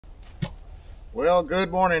Well,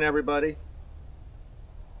 good morning, everybody.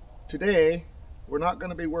 Today, we're not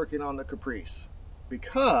going to be working on the Caprice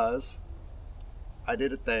because I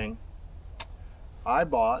did a thing. I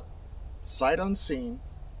bought, sight unseen,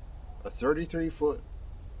 a 33-foot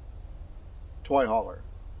toy hauler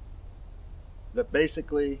that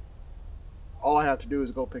basically all I have to do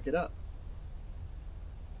is go pick it up.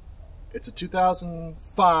 It's a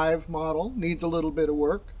 2005 model, needs a little bit of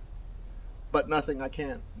work, but nothing I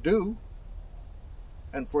can't do.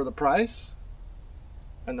 And for the price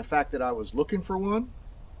and the fact that I was looking for one,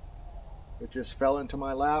 it just fell into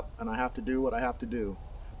my lap and I have to do what I have to do.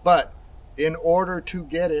 But in order to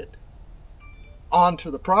get it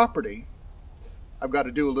onto the property, I've got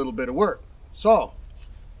to do a little bit of work. So,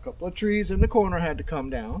 a couple of trees in the corner had to come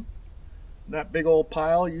down. That big old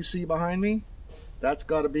pile you see behind me, that's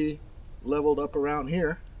got to be leveled up around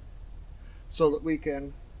here so that we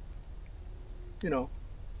can,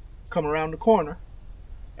 come around the corner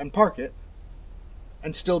and park it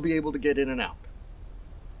and still be able to get in and out.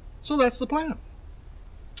 So that's the plan.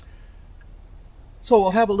 So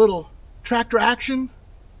we'll have a little tractor action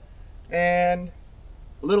and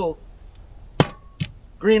a little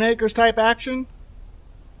Green Acres type action.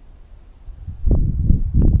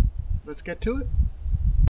 Let's get to it.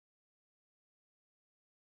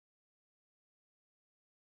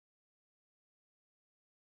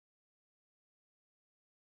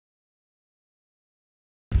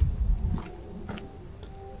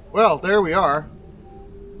 Well, there we are.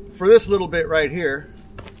 For this little bit right here,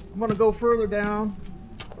 I'm going to go further down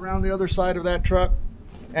around the other side of that truck,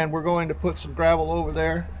 and we're going to put some gravel over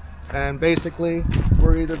there, and basically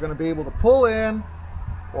we're either going to be able to pull in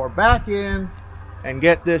or back in and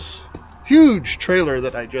get this huge trailer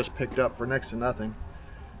that I just picked up for next to nothing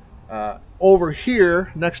over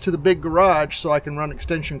here next to the big garage so I can run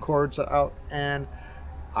extension cords out. And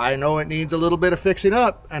I know it needs a little bit of fixing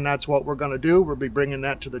up, and that's what we're going to do. We'll be bringing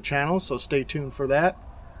that to the channel, so stay tuned for that.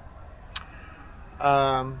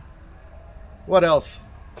 What else?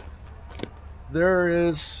 There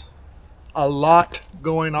is a lot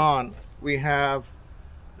going on. We have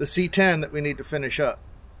the C10 that we need to finish up.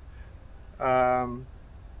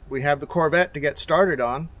 We have the Corvette to get started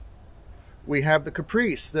on. We have the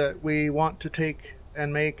Caprice that we want to take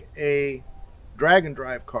and make a drag and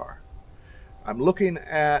drive car. I'm looking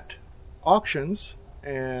at auctions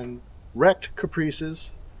and wrecked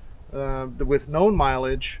Caprices with known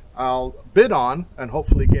mileage I'll bid on and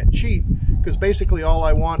hopefully get cheap, because basically all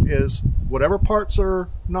I want is whatever parts are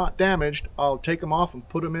not damaged, I'll take them off and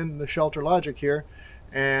put them in the Shelter Logic here,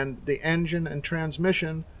 and the engine and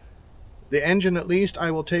transmission, the engine at least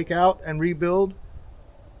I will take out and rebuild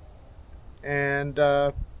and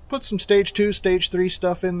put some stage 2, stage 3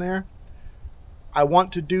 stuff in there. I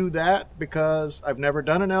want to do that because I've never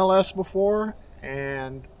done an LS before,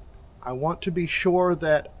 and I want to be sure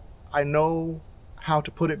that I know how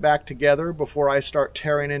to put it back together before I start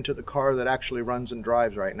tearing into the car that actually runs and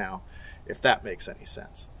drives right now, if that makes any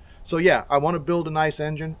sense. So yeah, I want to build a nice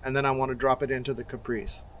engine, and then I want to drop it into the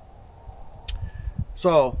Caprice.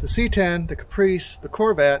 So the C10, the Caprice, the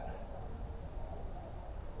Corvette,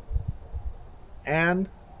 and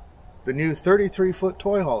the new 33-foot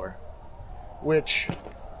toy hauler, which,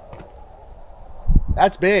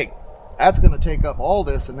 that's big. That's going to take up all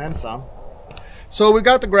this and then some. So we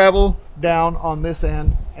got the gravel down on this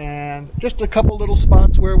end and just a couple little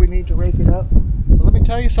spots where we need to rake it up. But let me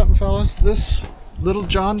tell you something, fellas. This little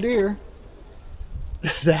John Deere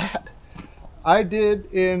that I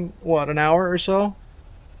did in, what, an hour or so?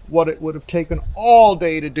 What it would have taken all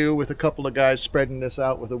day to do with a couple of guys spreading this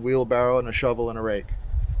out with a wheelbarrow and a shovel and a rake.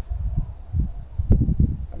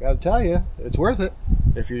 I gotta tell you, it's worth it.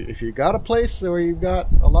 If you got a place where you've got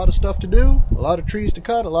a lot of stuff to do, a lot of trees to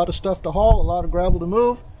cut, a lot of stuff to haul, a lot of gravel to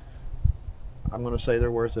move, I'm going to say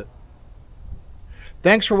they're worth it.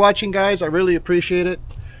 Thanks for watching, guys. I really appreciate it.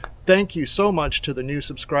 Thank you so much to the new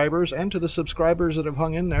subscribers and to the subscribers that have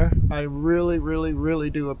hung in there. I really, really, really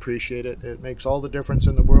do appreciate it. It makes all the difference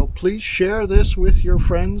in the world. Please share this with your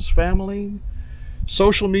friends, family,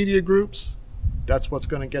 social media groups. That's what's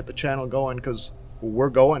going to get the channel going, because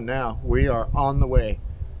we're going now. We are on the way.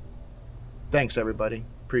 Thanks, everybody.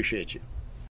 Appreciate you.